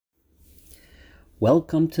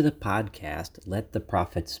Welcome to the podcast, Let the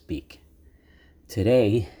Prophet Speak.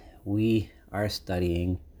 Today, we are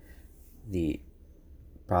studying the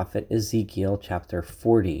prophet Ezekiel, chapter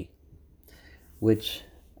 40, which,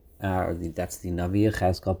 that's the Navi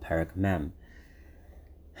Yechezkel Perek Mem.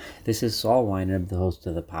 This is Saul Weiner, the host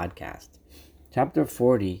of the podcast. Chapter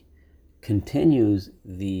 40 continues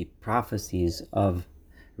the prophecies of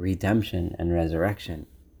redemption and resurrection,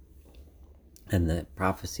 and the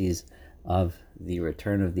prophecies of the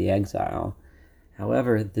return of the exile.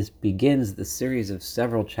 However, this begins the series of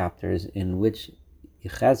several chapters in which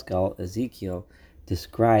Ezekiel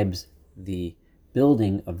describes the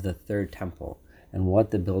building of the third temple and what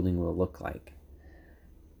the building will look like.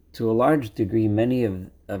 To a large degree, many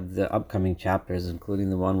of the upcoming chapters, including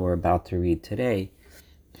the one we're about to read today,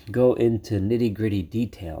 go into nitty-gritty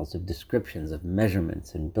details of descriptions of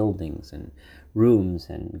measurements and buildings and rooms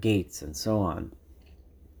and gates and so on,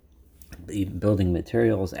 even building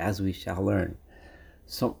materials, as we shall learn.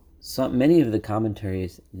 So many of the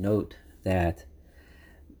commentaries note that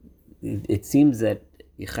it seems that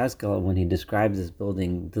Yechezkel, when he describes this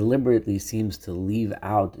building, deliberately seems to leave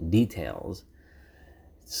out details,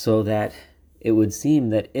 so that it would seem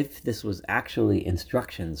that if this was actually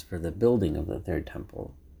instructions for the building of the third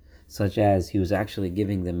temple, such as he was actually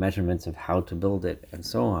giving the measurements of how to build it and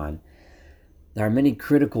so on, there are many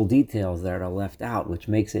critical details that are left out, which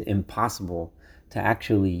makes it impossible to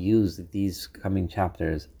actually use these coming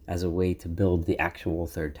chapters as a way to build the actual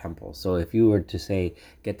third temple. So if you were to say,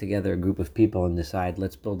 get together a group of people and decide,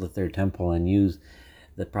 let's build the third temple and use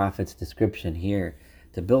the prophet's description here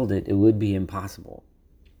to build it, it would be impossible.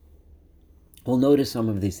 We'll notice some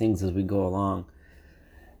of these things as we go along.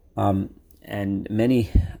 And many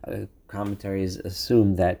commentaries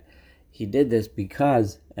assume that he did this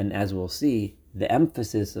because, and as we'll see, the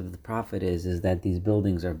emphasis of the prophet is that these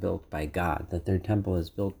buildings are built by God. The third temple is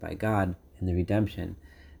built by God in the redemption.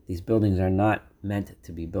 These buildings are not meant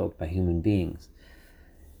to be built by human beings.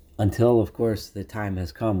 Until, of course, the time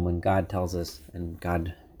has come when God tells us, and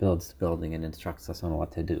God builds the building and instructs us on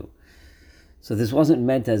what to do. So this wasn't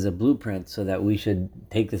meant as a blueprint so that we should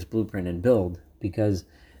take this blueprint and build, because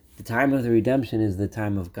the time of the redemption is the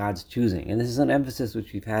time of God's choosing. And this is an emphasis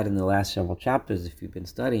which we've had in the last several chapters, if you've been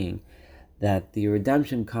studying, that the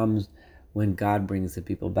redemption comes when God brings the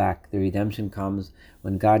people back. The redemption comes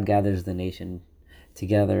when God gathers the nation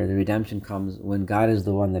together. The redemption comes when God is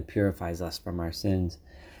the one that purifies us from our sins.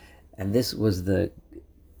 And this was the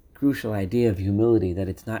crucial idea of humility, that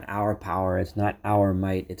it's not our power, it's not our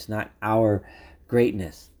might, it's not our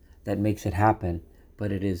greatness that makes it happen,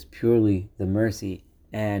 but it is purely the mercy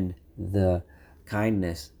and the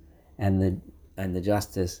kindness and the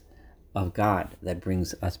justice of God that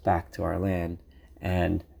brings us back to our land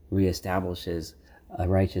and reestablishes a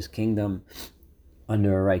righteous kingdom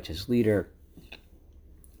under a righteous leader,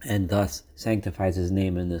 and thus sanctifies his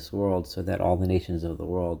name in this world so that all the nations of the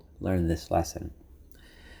world learn this lesson.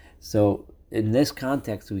 So in this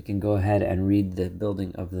context, we can go ahead and read the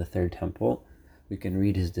building of the third temple. We can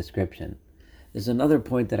read his description. There's another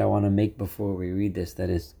point that I want to make before we read this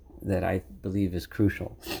that I believe is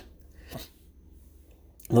crucial.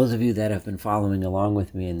 Those of you that have been following along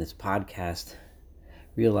with me in this podcast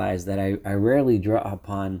realize that I rarely draw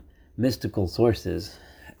upon mystical sources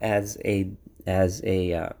as a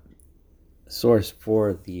source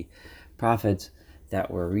for the prophets that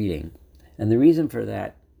we're reading. And the reason for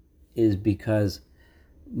that is because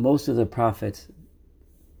most of the prophets,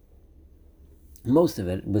 most of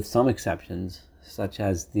it, with some exceptions, such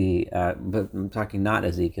as but I'm talking not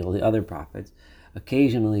Ezekiel, the other prophets,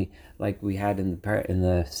 occasionally, like we had in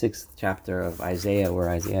the 6th chapter of Isaiah, where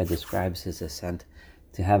Isaiah describes his ascent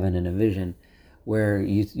to heaven in a vision, where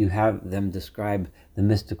you have them describe the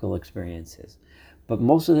mystical experiences. But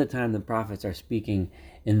most of the time, the prophets are speaking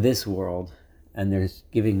in this world, and they're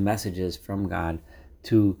giving messages from God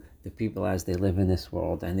to the people as they live in this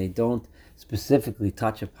world, and they don't specifically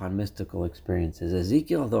touch upon mystical experiences.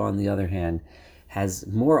 Ezekiel, though, on the other hand, has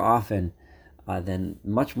much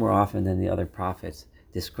more often than the other prophets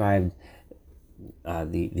described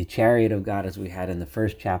the chariot of God, as we had in the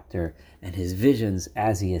 1st chapter, and his visions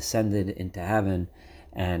as he ascended into heaven,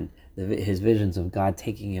 and his visions of God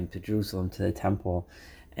taking him to Jerusalem, to the temple.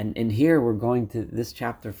 And in here, this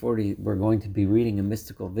chapter 40, we're going to be reading a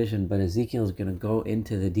mystical vision, but Ezekiel is going to go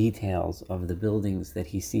into the details of the buildings that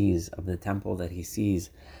he sees, of the temple that he sees,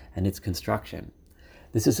 and its construction.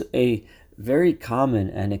 This is a very common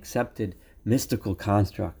and accepted mystical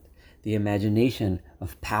construct, the imagination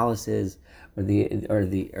of palaces, or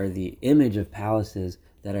the image of palaces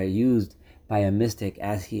that are used by a mystic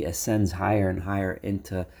as he ascends higher and higher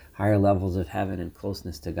into higher levels of heaven and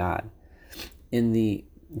closeness to God. In the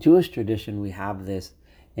Jewish tradition, we have this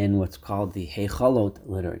in what's called the Heichalot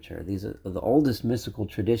literature. These are the oldest mystical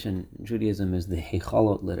tradition in Judaism is the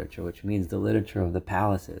Heichalot literature, which means the literature of the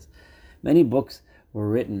palaces. Many books were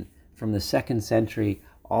written from the 2nd century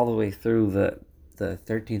all the way through the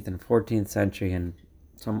 13th and 14th century, and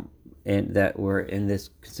some that were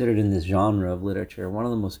considered in this genre of literature. One of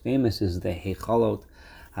the most famous is the Heichalot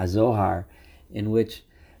HaZohar, in which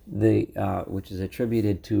which is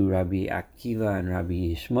attributed to Rabbi Akiva and Rabbi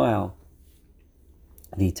Yishmael,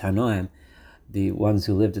 the Tanoim, the ones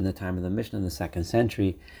who lived in the time of the Mishnah in the 2nd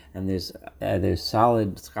century. And there's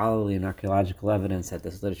solid scholarly and archaeological evidence that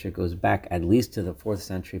this literature goes back at least to the 4th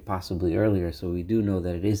century, possibly earlier. So we do know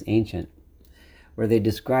that it is ancient, where they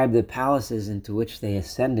describe the palaces into which they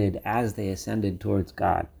ascended as they ascended towards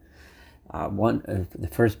God. The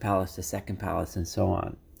first palace, the second palace, and so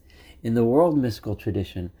on. In the world mystical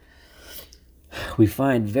tradition, we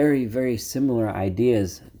find very, very similar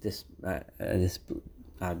ideas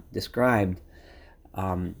described,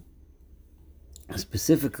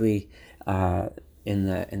 specifically in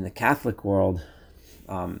the Catholic world,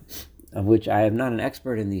 of which I am not an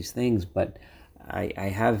expert in these things, but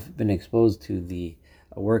I have been exposed to the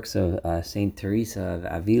works of Saint Teresa of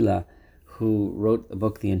Avila, who wrote the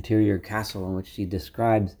book The Interior Castle, in which she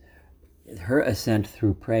describes her ascent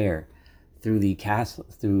through prayer, through the castle,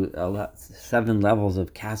 through 7 levels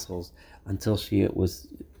of castles, until she was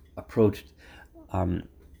approached an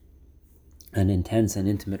intense and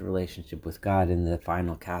intimate relationship with God in the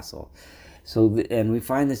final castle. And we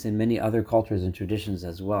find this in many other cultures and traditions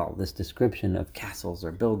as well, this description of castles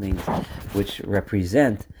or buildings which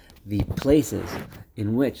represent the places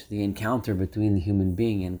in which the encounter between the human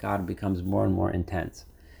being and God becomes more and more intense.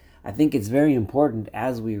 I think it's very important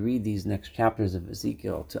as we read these next chapters of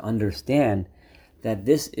Ezekiel to understand that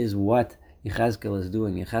this is what Yechezkel is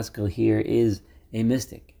doing. Yechezkel here is a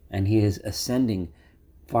mystic, and he is ascending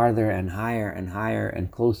farther and higher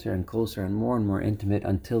and closer and more intimate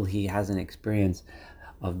until he has an experience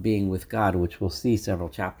of being with God, which we'll see several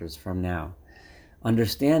chapters from now.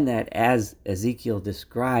 Understand that as Ezekiel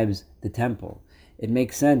describes the temple, it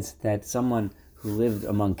makes sense that someone who lived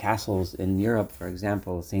among castles in Europe, for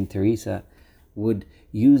example, Saint Teresa, would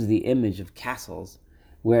use the image of castles,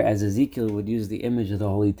 whereas Ezekiel would use the image of the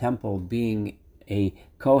Holy Temple, being a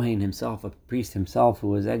Kohen himself, a priest himself, who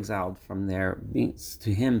was exiled from there.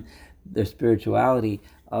 To him, their spirituality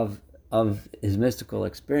of his mystical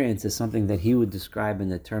experience is something that he would describe in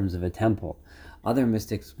the terms of a temple. Other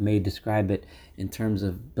mystics may describe it in terms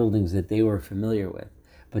of buildings that they were familiar with.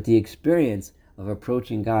 But the experience of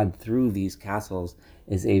approaching God through these castles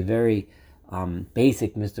is a very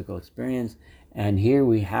basic mystical experience. And here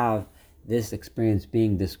we have this experience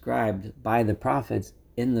being described by the prophets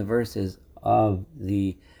in the verses of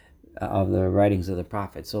the writings of the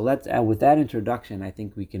prophets. So let's, with that introduction, I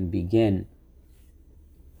think we can begin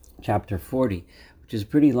chapter 40, which is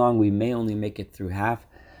pretty long. We may only make it through half.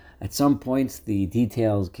 At some points, the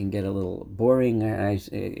details can get a little boring.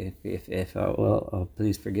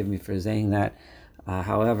 Please forgive me for saying that.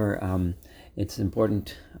 However, it's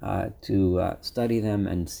important to study them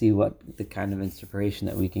and see what the kind of inspiration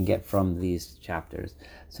that we can get from these chapters.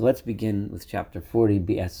 So let's begin with chapter 40,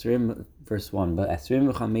 Be'esrim, verse 1.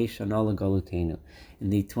 Be'esrim v'chamesh shana legalutenu, in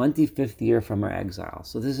the 25th year from our exile.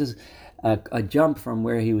 So this is a jump from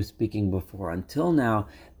where he was speaking before. Until now,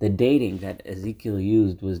 the dating that Ezekiel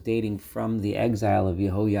used was dating from the exile of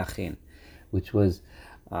Yehoiachin, which was,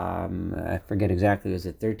 I forget exactly, was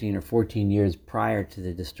it 13 or 14 years prior to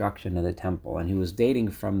the destruction of the temple. And he was dating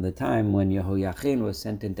from the time when Yehoiachin was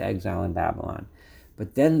sent into exile in Babylon.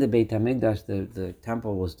 But then the Beit HaMikdash, the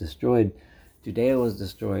temple, was destroyed. Judea was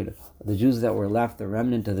destroyed. The Jews that were left, the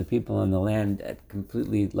remnant of the people in the land, had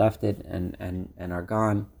completely left it and are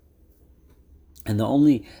gone. And the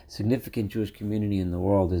only significant Jewish community in the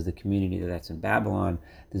world is the community that's in Babylon.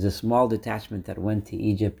 There's a small detachment that went to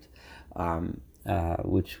Egypt,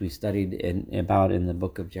 which we studied about in the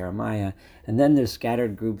book of Jeremiah. And then there's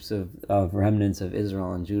scattered groups of remnants of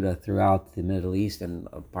Israel and Judah throughout the Middle East and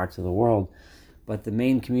parts of the world. But the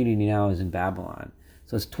main community now is in Babylon.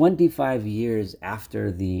 So it's 25 years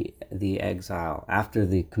after the exile, after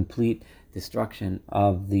the complete destruction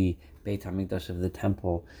of the Beit HaMikdash, of the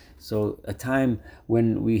temple. So a time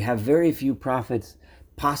when we have very few prophets,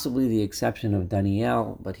 possibly the exception of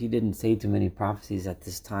Daniel, but he didn't say too many prophecies at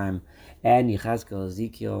this time, and Yechezkel,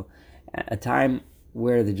 Ezekiel, a time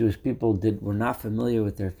where the Jewish people were not familiar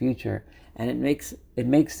with their future, and it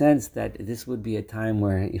makes sense that this would be a time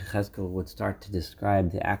where Yechezkel would start to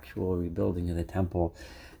describe the actual rebuilding of the temple,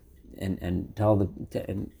 and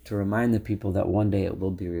to remind the people that one day it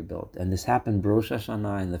will be rebuilt. And this happened Rosh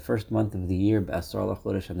Hashanah, in the first month of the year, B'Asar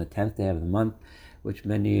LaChodesh, on the 10th day of the month, which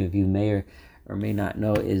many of you may or may not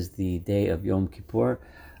know is the day of Yom Kippur.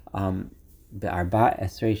 Be'arba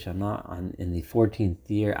Esrei Shana, in the 14th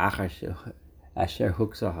year, Asher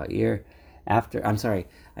Huksa Ha'ir, I'm sorry,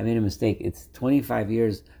 I made a mistake. It's 25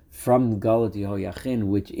 years from Galut Yehoiachin,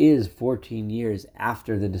 which is 14 years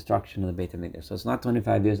after the destruction of the Beit HaMikdash. So it's not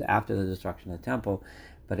 25 years after the destruction of the temple,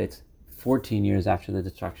 but it's 14 years after the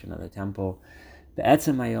destruction of the temple.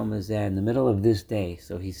 Be'etzem Hayom Hazeh, in the middle of this day,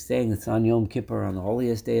 so he's saying it's on Yom Kippur, on the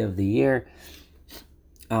holiest day of the year,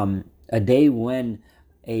 a day when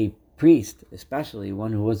a priest, especially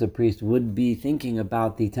one who was a priest, would be thinking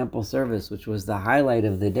about the temple service, which was the highlight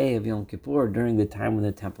of the day of Yom Kippur during the time when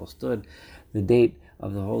the temple stood, the date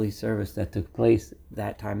of the holy service that took place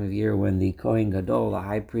that time of year when the Kohen Gadol, the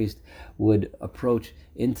high priest, would approach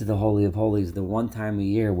into the Holy of Holies, the one time a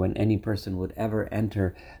year when any person would ever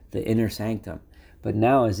enter the inner sanctum. But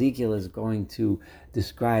now Ezekiel is going to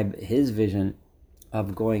describe his vision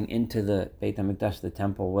of going into the Beit HaMikdash, the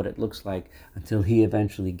temple, what it looks like, until he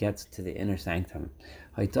eventually gets to the inner sanctum.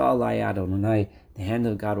 The hand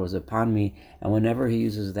of God was upon me, and whenever he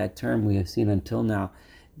uses that term, we have seen until now,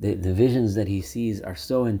 the visions that he sees are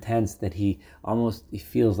so intense that he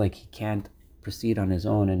feels like he can't proceed on his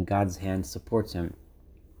own, and God's hand supports him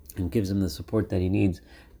and gives him the support that he needs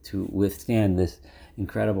to withstand this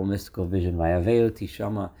incredible mystical vision. Vayaveo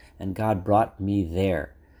Shama, and God brought me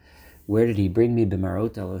there. Where did he bring me?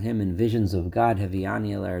 B'marot Elohim, in visions of God.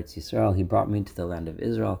 Heviani el Eretz Yisrael, he brought me to the land of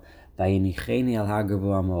Israel. Vayinicheni el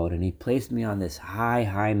hagavua mod, and he placed me on this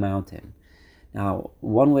high mountain. Now,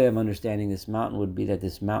 one way of understanding this mountain would be that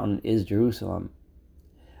this mountain is Jerusalem.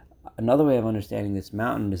 Another way of understanding this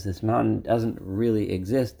mountain is this mountain doesn't really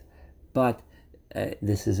exist, but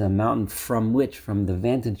this is a mountain from the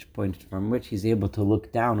vantage point from which he's able to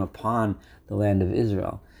look down upon the land of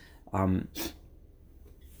Israel.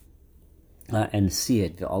 And see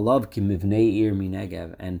it. Alav ki mivnei ir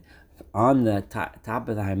minegev, and on the top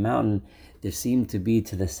of the high mountain, there seemed to be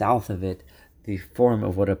to the south of it the form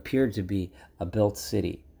of what appeared to be a built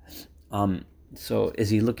city. So is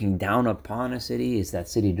he looking down upon a city? Is that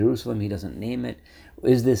city Jerusalem? He doesn't name it.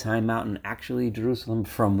 Is this high mountain actually Jerusalem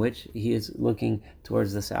from which he is looking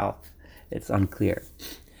towards the south? It's unclear.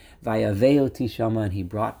 Vayaveo tishama, and he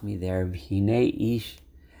brought me there. V'hinei ish,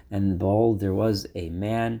 and behold, there was a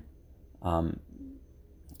man,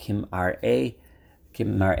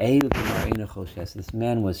 this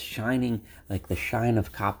man was shining like the shine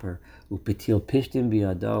of copper. Upitil pishtim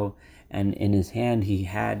biado, and in his hand he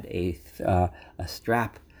had a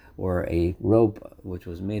strap or a rope which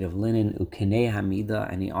was made of linen. Ukinei hamida,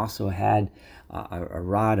 and he also had a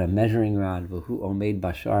rod, a measuring rod. V'hu omed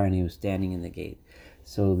bashar, and he was standing in the gate.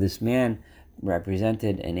 So this man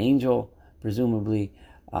represented an angel, presumably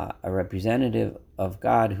a representative of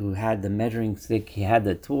God, who had the measuring stick. He had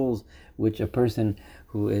the tools which a person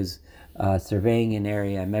who is surveying an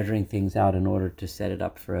area, measuring things out in order to set it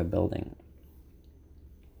up for a building.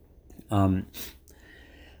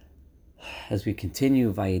 As we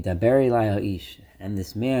continue, Vayidaber elai ha'ish, and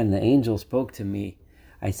this man, the angel, spoke to me.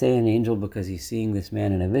 I say an angel because he's seeing this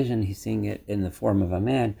man in a vision. He's seeing it in the form of a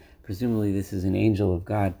man. Presumably this is an angel of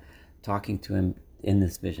God talking to him in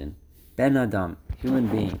this vision. Ben Adam, human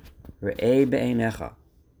being, re'ei be'einecha,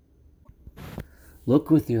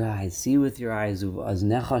 look with your eyes, see with your eyes,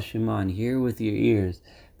 aznecha shema, and hear with your ears,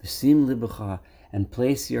 v'sim libecha, and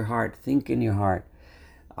place your heart, think in your heart.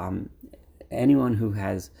 Anyone who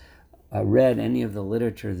has read any of the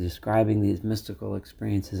literature describing these mystical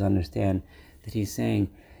experiences understand that he's saying,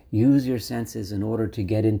 use your senses in order to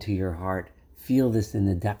get into your heart. Feel this in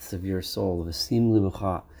the depths of your soul. V'sim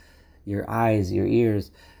libecha, your eyes, your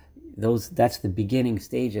ears. That's the beginning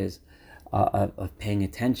stages of paying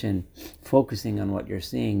attention, focusing on what you're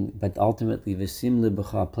seeing. But ultimately, v'sim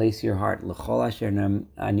libecha, place your heart. L'chol asher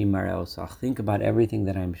ani mareosach, think about everything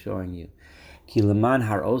that I'm showing you. Ki leman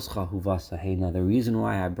haroscha huvasahena, the reason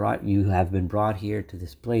why you have been brought here to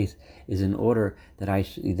this place is in order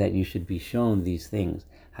that you should be shown these things.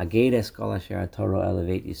 Hagedes kol asher Torah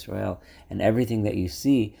elevate Yisrael, and everything that you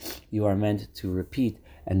see, you are meant to repeat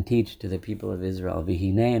and teach to the people of Israel.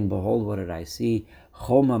 V'hinei, and behold, what did I see?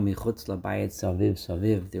 Choma michutz labayit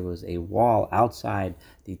saviv. There was a wall outside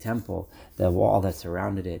the temple, the wall that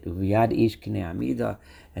surrounded it. Uviyad ish kinei amida,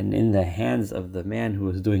 and in the hands of the man who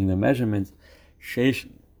was doing the measurements, sheish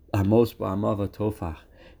amos ba'amav tofach.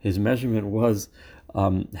 His measurement was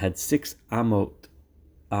had 6 amot.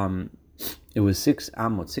 It was 6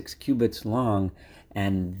 amot, 6 cubits long,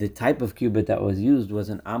 and the type of cubit that was used was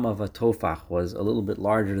an amma tofach, was a little bit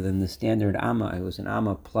larger than the standard amma. It was an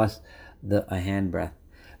amma plus a handbreadth.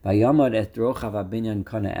 Vayamad et rochav habinyan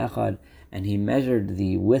kana echad, and he measured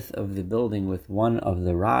the width of the building with one of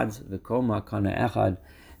the rods, v'koma kana echad,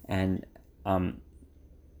 and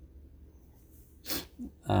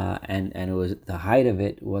it was the height of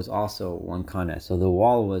it was also 1 kana. So the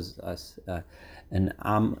wall was a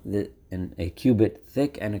cubit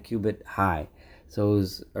thick and a cubit high. So it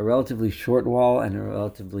was a relatively short wall and a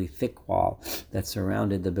relatively thick wall that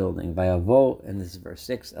surrounded the building. Vayavo, and this is verse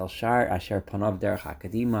 6, El Shar Asher Panav Derech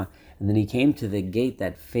HaKadima, and then he came to the gate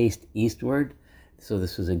that faced eastward. So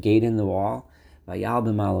this was a gate in the wall. Vayal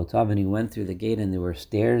b'malotav, and he went through the gate, and there were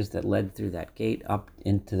stairs that led through that gate up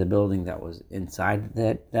into the building that was inside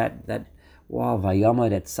that wall.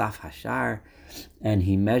 Vayamad et Saf Hashar, and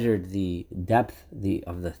he measured the depth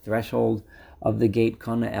of the threshold of the gate,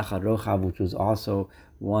 kana echad rochav, which was also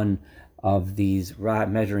one of these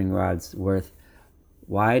measuring rods worth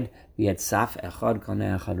wide. We had saf echad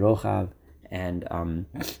kana echad rochav, and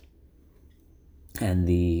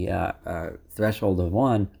the threshold of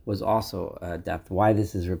 1 was also depth. Why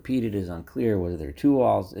this is repeated is unclear. Whether there are 2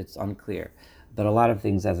 walls, it's unclear. But a lot of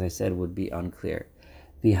things, as I said, would be unclear.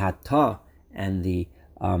 The hata and the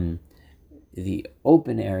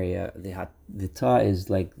open area, the ta is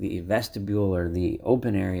like the vestibule or the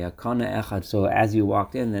open area, kana echad. So as you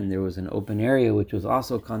walked in, then there was an open area which was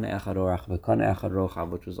also kana echad orach, but kana echad rochav,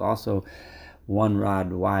 which was also 1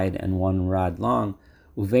 rod wide and 1 rod long.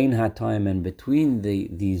 Uvein hataim, and between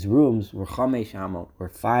these rooms were chamesh amot, were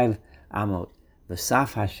 5 amot.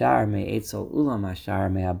 V'saf hashar me'etzel ulam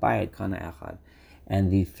hashar me'abayit kana echad,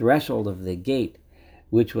 and the threshold of the gate,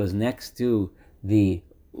 which was next to the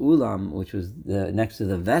ulam, which was next to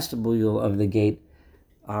the vestibule of the gate,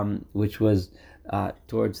 which was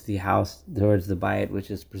towards the house, towards the bayit,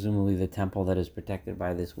 which is presumably the temple that is protected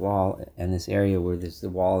by this wall, and this area where there's the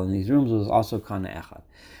wall in these rooms was also kana echad.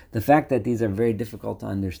 The fact that these are very difficult to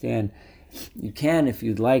understand, you can, if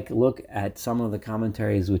you'd like, look at some of the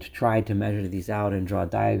commentaries which try to measure these out and draw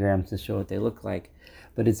diagrams to show what they look like.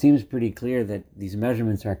 But it seems pretty clear that these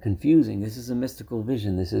measurements are confusing. This is a mystical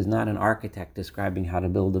vision. This is not an architect describing how to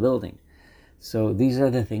build a building. So these are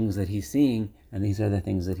the things that he's seeing, and these are the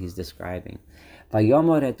things that he's describing.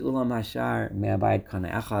 Vayomor et ulam hashar me'abayit kana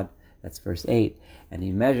echad. That's verse 8. And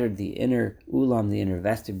he measured the inner ulam, the inner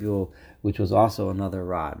vestibule, which was also another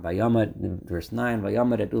rod. Vayomor, verse 9.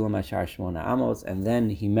 Vayomor et ulam hashar shmona amos. And then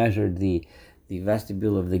he measured the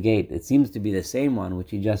vestibule of the gate. It seems to be the same one which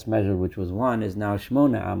he just measured, which was 1, is now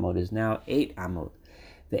shmona amot, is now 8 amot.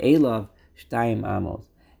 The elav shtayim amot,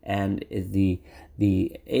 and the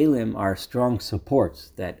elim are strong supports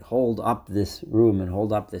that hold up this room and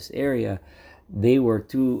hold up this area. They were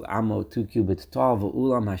 2 amot, 2 cubits tall.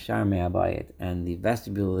 V'ulam hashar me'abayit, and the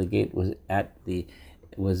vestibule of the gate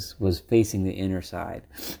was facing the inner side.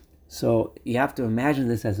 So you have to imagine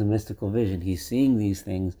this as a mystical vision. He's seeing these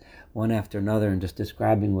things one after another and just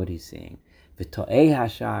describing what he's seeing. V'to'ei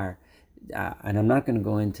hashar, and I'm not going to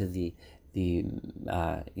go into the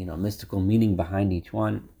mystical meaning behind each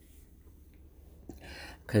one,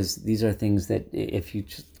 because these are things that if you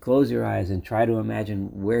just close your eyes and try to imagine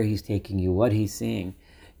where he's taking you, what he's seeing,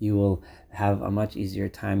 you will have a much easier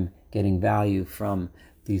time getting value from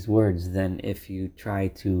these words than if you try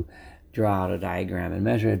to draw out a diagram and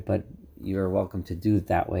measure it. But you're welcome to do it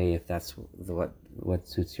that way if that's what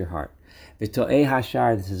suits your heart. V'to'ei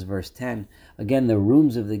hashar, this is verse 10. Again, the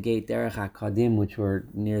rooms of the gate, derech hakadim, which were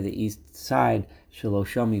near the east side,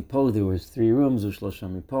 shaloshami po, there was 3 rooms,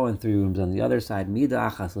 ushloshami po, and 3 rooms on the other side. Mida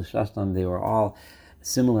achas l'shashtam, they were all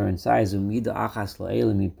similar in size. Mida achas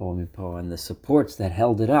lo'elim mipo, and the supports that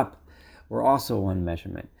held it up were also 1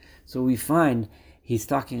 measurement. So we find he's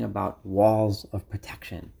talking about walls of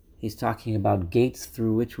protection. He's talking about gates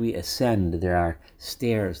through which we ascend. There are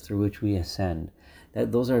stairs through which we ascend.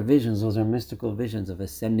 Those are visions, those are mystical visions of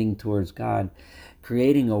ascending towards God,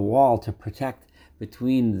 creating a wall to protect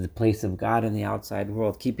between the place of God and the outside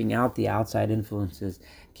world, keeping out the outside influences,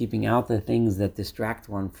 keeping out the things that distract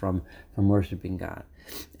one from worshiping God.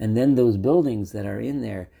 And then those buildings that are in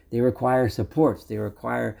there, they require supports. They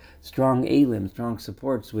require strong elim, strong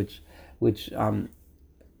supports, which those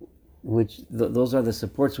are the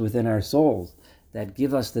supports within our souls that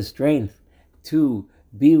give us the strength to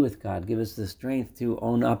be with God, give us the strength to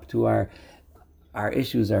own up to our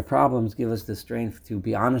issues, our problems, give us the strength to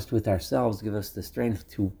be honest with ourselves, give us the strength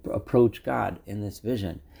to approach God in this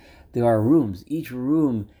vision. There are rooms. Each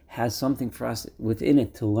room has something for us within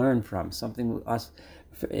it to learn from, something with us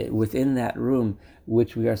within that room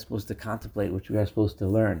which we are supposed to contemplate, which we are supposed to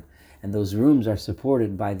learn. And those rooms are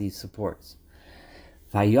supported by these supports.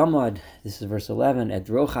 Vayomad, this is verse 11, et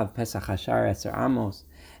rochav pesach hashar etzer amos,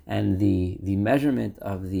 and the measurement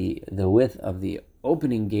of the width of the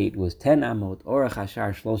opening gate was 10 amot, orach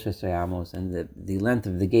hashar 13 amos, and the length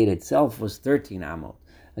of the gate itself was 13 amot.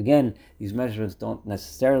 Again, these measurements don't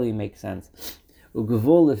necessarily make sense.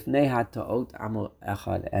 Ugevul lifnei hataot amot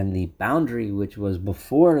echad, and the boundary which was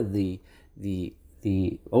before the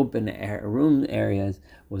open room areas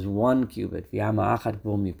was 1 cubit. V'yama achad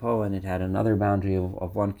gvul mipo, and it had another boundary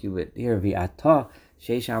of 1 cubit here. V'ata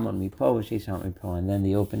sheish amot mipo, sheish amot mipo, and then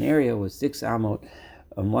the open area was 6 amot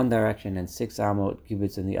in one direction and 6 amot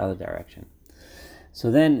cubits in the other direction. So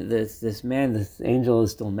then this angel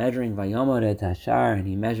is still measuring Vayomad et hashar, and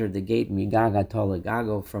he measured the gate migaga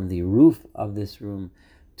gago, from the roof of this room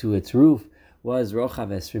to its roof was rochav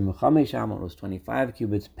esrim uchamesh amot, was 25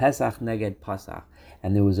 cubits, pesach neged pasach,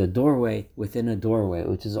 and there was a doorway within a doorway,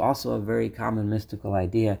 which is also a very common mystical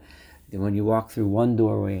idea. That when you walk through one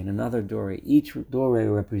doorway and another doorway, each doorway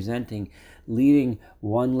representing leaving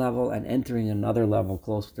one level and entering another level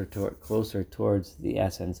closer towards the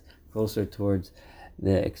essence, closer towards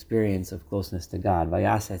the experience of closeness to God.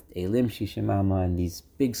 Vayaset elim shishimama, and these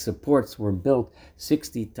big supports were built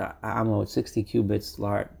 60 cubits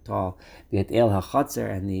tall. Viet el hachatzer,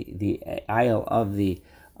 and the aisle of the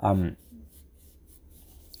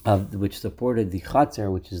which supported the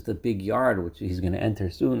chatzer, which is the big yard which he's going to enter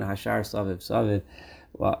soon. Hashar saviv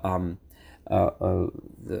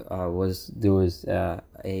there was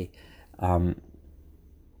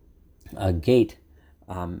a gate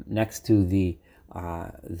next to the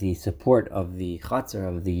support of the chatzer,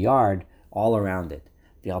 of the yard, all around it.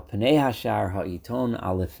 The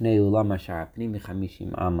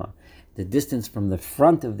distance from the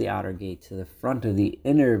front of the outer gate to the front of the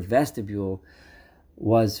inner vestibule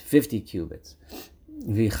was 50 cubits.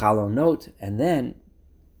 And then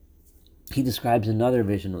he describes another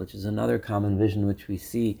vision, which is another common vision which we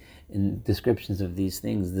see in descriptions of these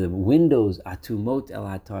things. The windows, atumot el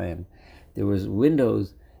hatoim. There was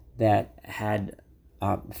windows that had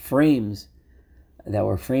frames, that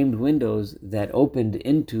were framed windows that opened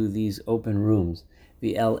into these open rooms.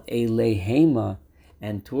 V'el elehema,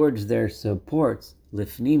 and towards their supports,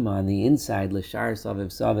 lifnima, on the inside, l'shar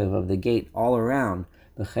saviv of the gate, all around,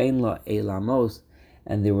 v'chein la elamos,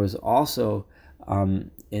 and there was also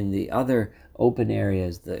in the other open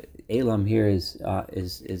areas, the elam here is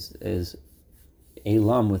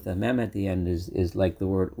elam with a mem at the end, is like the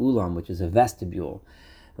word ulam, which is a vestibule.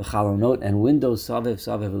 The chalonot, and windows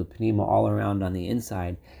saviv l'pnima, all around on the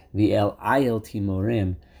inside. V'el ayel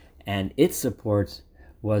timorim, and its supports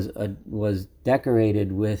was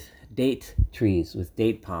decorated with date trees, with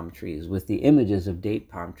date palm trees, with the images of date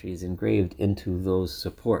palm trees engraved into those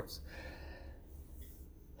supports.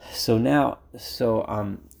 So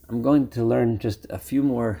I'm going to learn just a few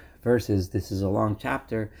more verses. This is a long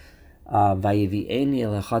chapter. Vayivi'eni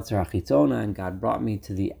el hachatzer hachitzona, and God brought me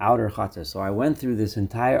to the outer chatzer. So I went through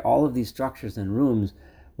all of these structures and rooms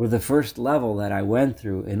were the first level that I went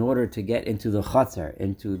through in order to get into the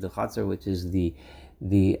chatzer, which is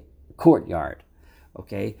the courtyard.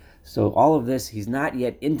 Okay, so all of this, he's not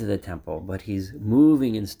yet into the temple, but he's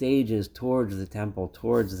moving in stages towards the temple,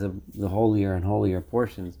 towards the holier and holier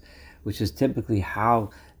portions, which is typically how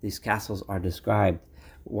these castles are described,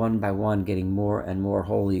 one by one, getting more and more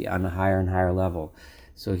holy on a higher and higher level.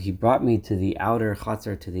 So he brought me to the outer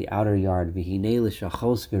chatzer, to the outer yard, v'hinei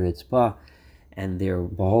l'shachos v'ritzpa, and there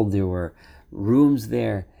were rooms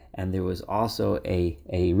there, and there was also a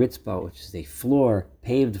ritzpa, which is a floor,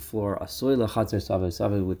 paved floor, a soila chatzer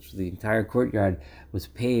saviv, which the entire courtyard was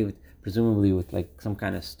paved, presumably with like some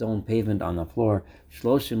kind of stone pavement on the floor.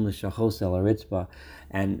 Shloshim l'shachos el ritzpa,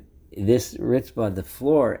 and this ritzpa, the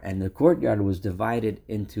floor and the courtyard, was divided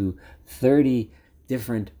into 30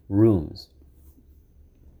 different rooms.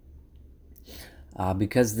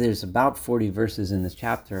 Because there's about 40 verses in this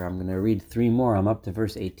chapter, I'm going to read 3 more. I'm up to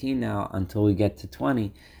verse 18 now until we get to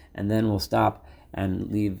 20, and then we'll stop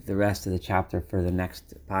and leave the rest of the chapter for the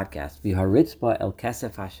next podcast. V'haritzpa el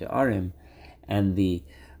kesef ha'she'arim, and the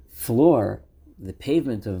floor, the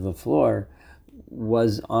pavement of the floor,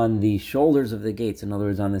 was on the shoulders of the gates, in other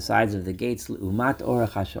words, on the sides of the gates. Umat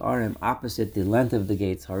orach ha'she'arim, opposite the length of the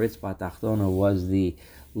gates, haritzpa tachtona, was the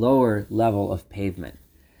lower level of pavement.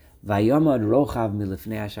 Vayomad rochav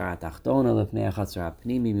milifnei hashar hatachtona lifnei hachatzer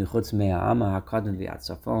hapnimi michutz mea ama hakadon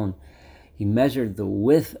v'atzafon. He measured the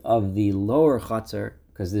width of the lower chatzer,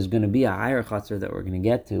 because there's going to be a higher chatzer that we're going to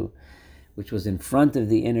get to, which was in front of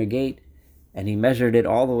the inner gate, and he measured it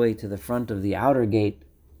all the way to the front of the outer gate,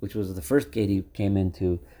 which was the first gate he came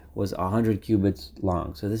into, was 100 cubits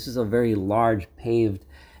long. So this is a very large paved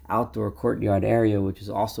outdoor courtyard area, which is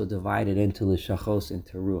also divided into lishachos,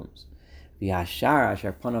 into rooms. V'hashar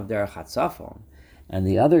asher panav derech hatzafon, and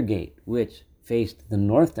the other gate, which faced the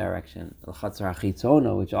north direction, l'chatzar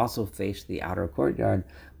hachitzona, which also faced the outer courtyard,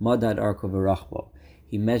 madad arko v'rachbo.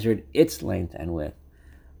 He measured its length and width.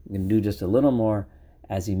 I'm going to do just a little more.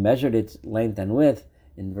 As he measured its length and width,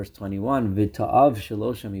 in verse 21, v'ta'av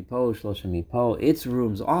shalosha mipo, its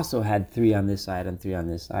rooms also had 3 on this side and 3 on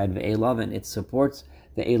this side. Ve'elav, and it supports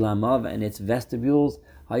the elamav, and its vestibules,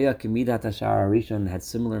 haya kemidat hashar harishon, had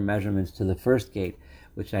similar measurements to the first gate,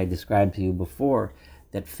 which I described to you before,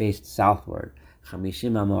 that faced southward.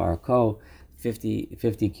 Chamishim amo arko, 50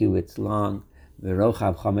 cubits long,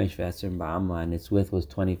 v'rochav chamesh v'eser ba'amah, and its width was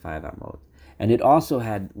 25 amot. And it also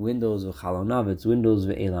had windows of chalonav, its windows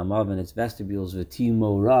ve'elamav, and its vestibules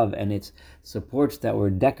v'timo rav, and its supports that were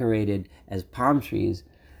decorated as palm trees,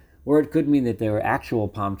 or it could mean that they were actual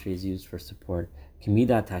palm trees used for support.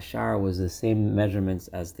 Kemidat hashar was the same measurements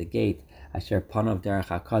as the gate, asher panav derech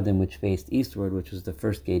hakadim, which faced eastward, which was the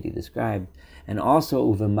first gate he described, and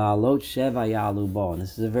also uvema'alot sheva ya'alu bo. And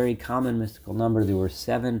this is a very common mystical number. There were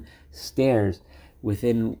 7 stairs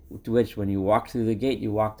within which, when you walked through the gate,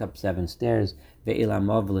 you walked up 7 stairs,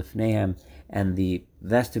 ve'ilamav lifnehem, and the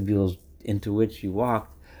vestibules into which you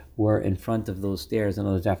walked were in front of those stairs. In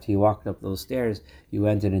other words, after you walked up those stairs, you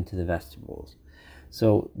entered into the vestibules.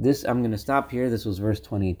 So this, I'm going to stop here. This was verse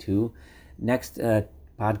 22. Next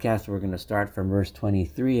podcast, we're going to start from verse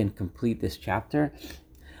 23 and complete this chapter.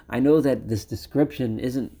 I know that this description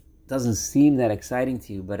doesn't seem that exciting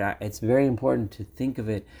to you, but it's very important to think of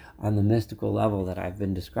it on the mystical level that I've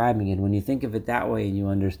been describing. And when you think of it that way and you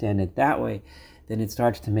understand it that way, then it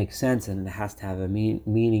starts to make sense, and it has to have a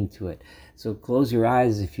meaning to it. So close your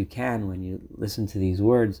eyes if you can when you listen to these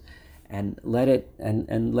words, and let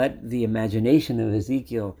the imagination of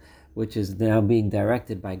Ezekiel, which is now being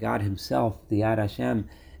directed by God himself, the Yad Hashem,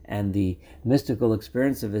 and the mystical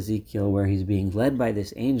experience of Ezekiel, where he's being led by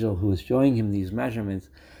this angel who is showing him these measurements,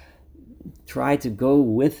 try to go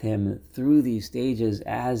with him through these stages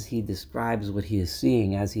as he describes what he is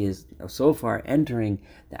seeing, as he is so far entering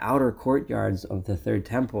the outer courtyards of the third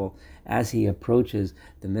temple, as he approaches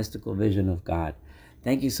the mystical vision of God.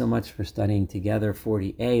 Thank you so much for studying together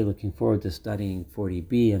 40a. Looking forward to studying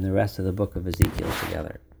 40b and the rest of the book of Ezekiel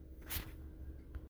together.